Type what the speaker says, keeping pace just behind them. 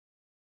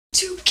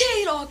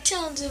K-Dog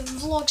Talented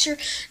Vlogs here.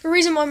 The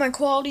reason why my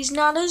quality's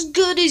not as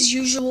good as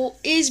usual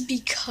is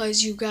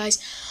because, you guys,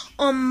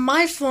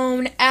 my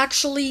phone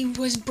actually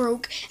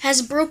has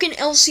a broken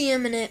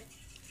LCM in it.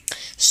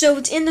 So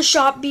it's in the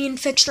shop being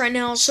fixed right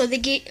now. So they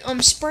get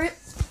Sprint,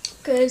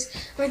 because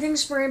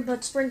everything's Sprint,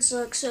 but Sprint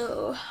sucks,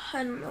 so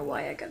I don't know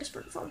why I got a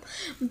Sprint phone.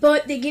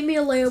 But they gave me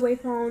a layaway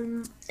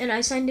phone, and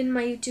I signed in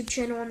my YouTube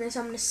channel on this.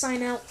 I'm going to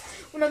sign out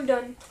when I'm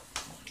done.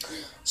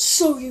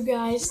 So, you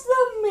guys,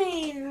 the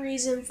main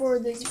reason for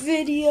this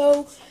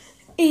video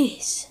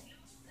is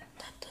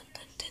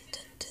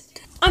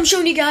I'm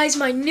showing you guys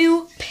my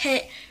new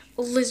pet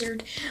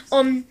lizard.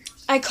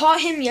 I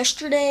caught him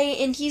yesterday,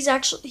 and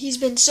he's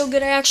been so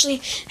good. I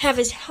actually have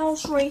his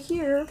house right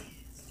here,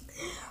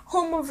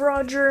 home of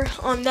Roger.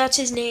 That's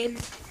his name.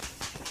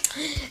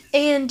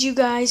 And you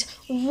guys,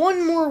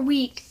 one more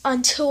week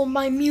until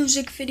my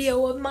music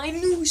video of my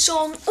new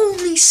song,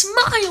 Only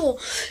Smile,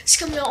 is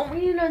coming out. I'm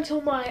waiting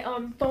until my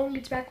phone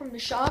gets back from the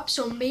shop,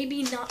 so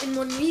maybe not in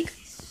 1 week.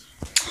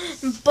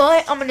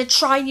 But I'm gonna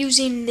try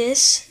using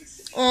this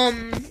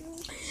phone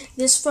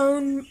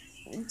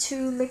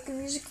to make the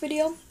music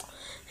video.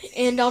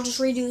 And I'll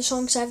just redo the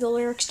song because I have the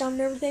lyrics down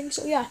and everything.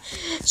 So yeah,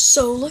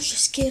 so let's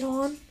just get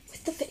on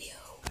with the video.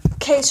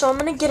 Okay, so I'm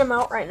gonna get him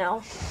out right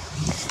now.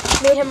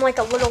 Made him like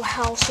a little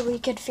house so he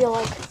could feel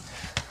like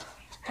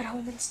at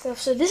home and stuff.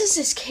 So this is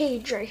his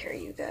cage right here,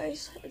 you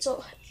guys. It's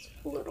a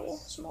little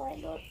small,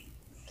 but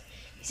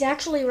he's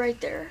actually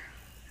right there.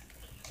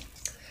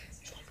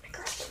 So I'm gonna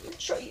grab him and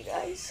show you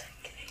guys.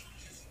 Okay,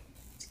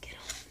 let's get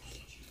him.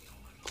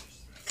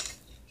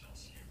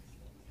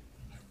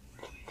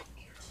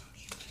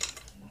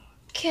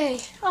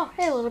 Okay. Oh,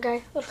 hey, little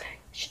guy. Little guy.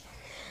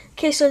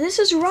 Okay, so this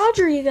is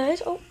Roger, you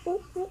guys. Oh,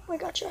 I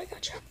got you.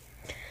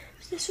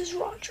 This is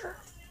Roger.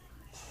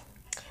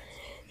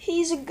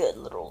 He's a good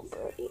little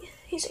buddy.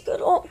 He's a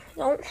good. Oh,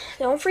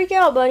 don't freak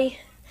out, buddy.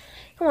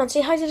 Come on,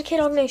 say hi to the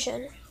K-Dog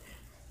Nation.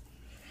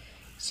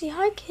 Say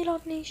hi,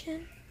 K-Dog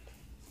Nation.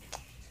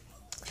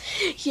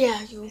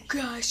 Yeah, you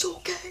guys.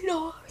 Okay,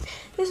 no.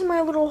 This is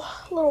my little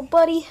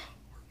buddy.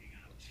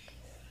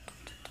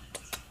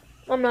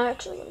 I'm not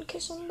actually gonna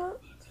kiss him, but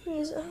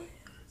he's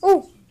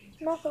oh, his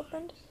mouth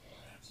opened.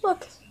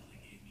 Look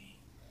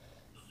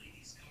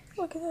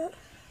at that.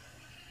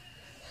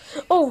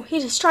 Oh, he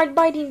just tried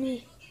biting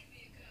me.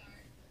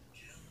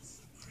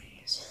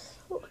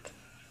 Look.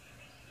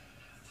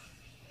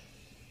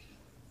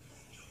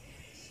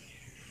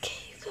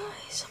 Okay, you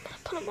guys, I'm gonna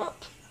put him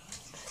up.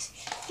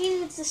 He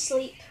needs to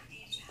sleep.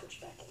 Put you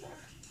back in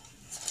there.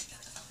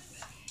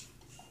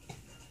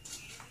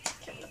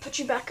 Okay, I'm gonna put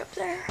you back up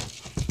there.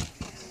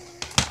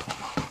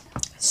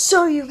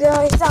 So, you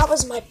guys, that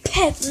was my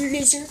pet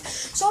lizard.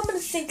 So I'm gonna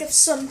think of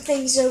some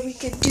things that we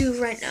could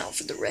do right now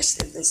for the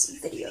rest of this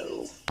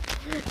video.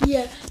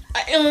 Yeah,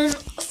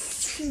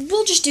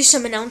 we'll just do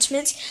some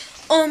announcements.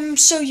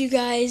 So you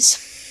guys,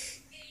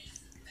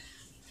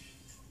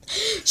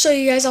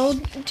 I'll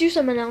do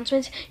some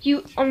announcements.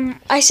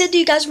 I said that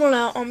you guys want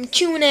a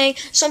Q&A.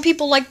 Some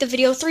people like the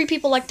video. 3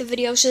 people like the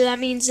video, so that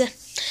means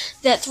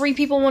that 3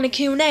 people want a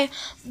Q&A.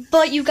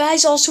 But you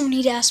guys also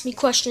need to ask me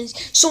questions.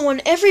 So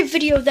on every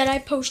video that I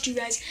post, you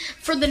guys,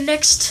 for the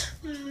next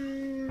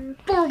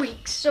 4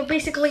 weeks, so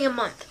basically a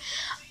month.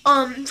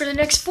 For the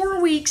next 4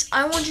 weeks,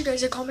 I want you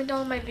guys to comment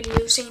down on my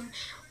video saying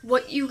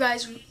what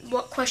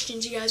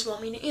questions you guys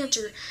want me to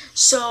answer.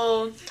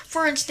 So,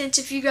 for instance,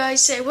 if you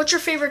guys say, what's your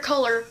favorite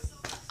color?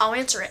 I'll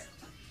answer it.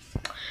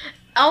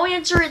 I'll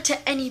answer it to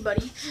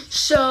anybody.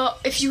 So,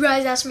 if you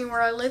guys ask me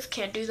where I live,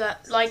 can't do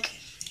that. Like,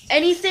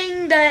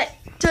 anything that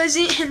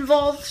doesn't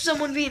involve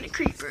someone being a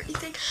creep or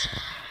anything.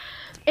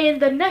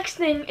 And the next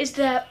thing is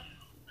that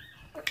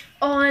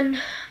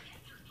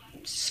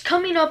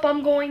coming up,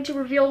 I'm going to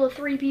reveal the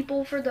 3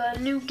 people for the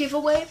new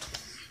giveaway.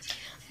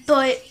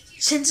 But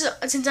since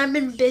I've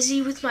been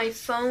busy with my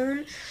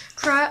phone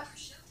crap,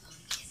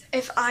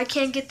 if I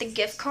can't get the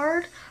gift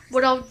card,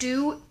 what I'll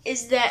do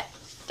is that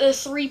the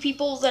 3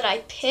 people that I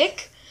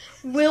pick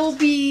will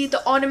be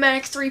the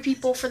automatic 3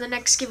 people for the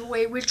next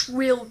giveaway, which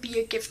will be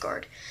a gift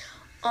card.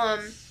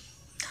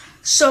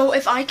 So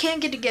if I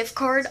can't get a gift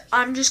card,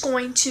 I'm just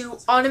going to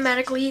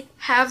automatically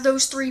have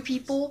those 3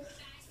 people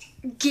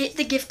get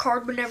the gift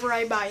card whenever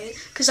I buy it,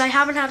 because I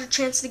haven't had a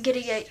chance to get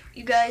it yet,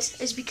 you guys,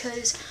 is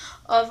because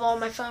of all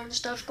my phone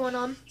stuff going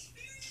on.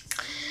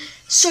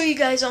 So you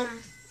guys,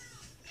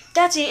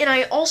 that's it. And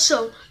I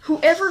also,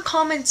 whoever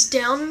comments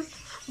down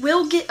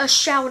will get a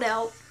shout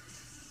out.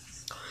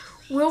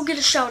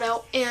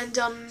 And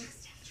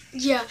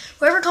yeah,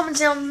 whoever comments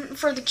down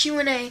for the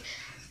Q&A,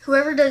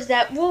 whoever does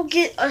that will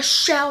get a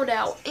shout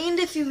out. And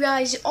if you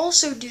guys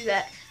also do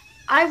that,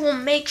 I will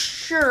make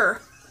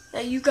sure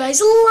that you guys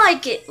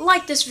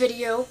like this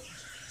video,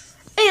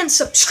 and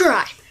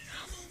subscribe.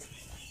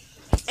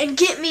 And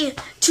get me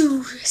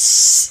to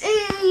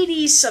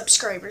 80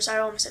 subscribers. I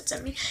almost said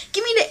 70.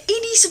 Get me to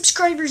 80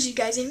 subscribers, you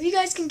guys. And if you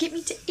guys can get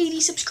me to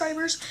 80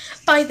 subscribers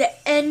by the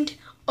end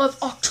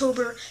of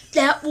October,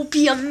 that will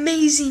be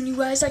amazing, you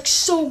guys. Like,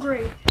 so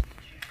great.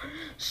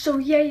 So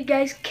yeah, you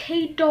guys,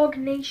 K Dog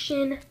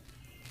Nation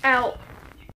out.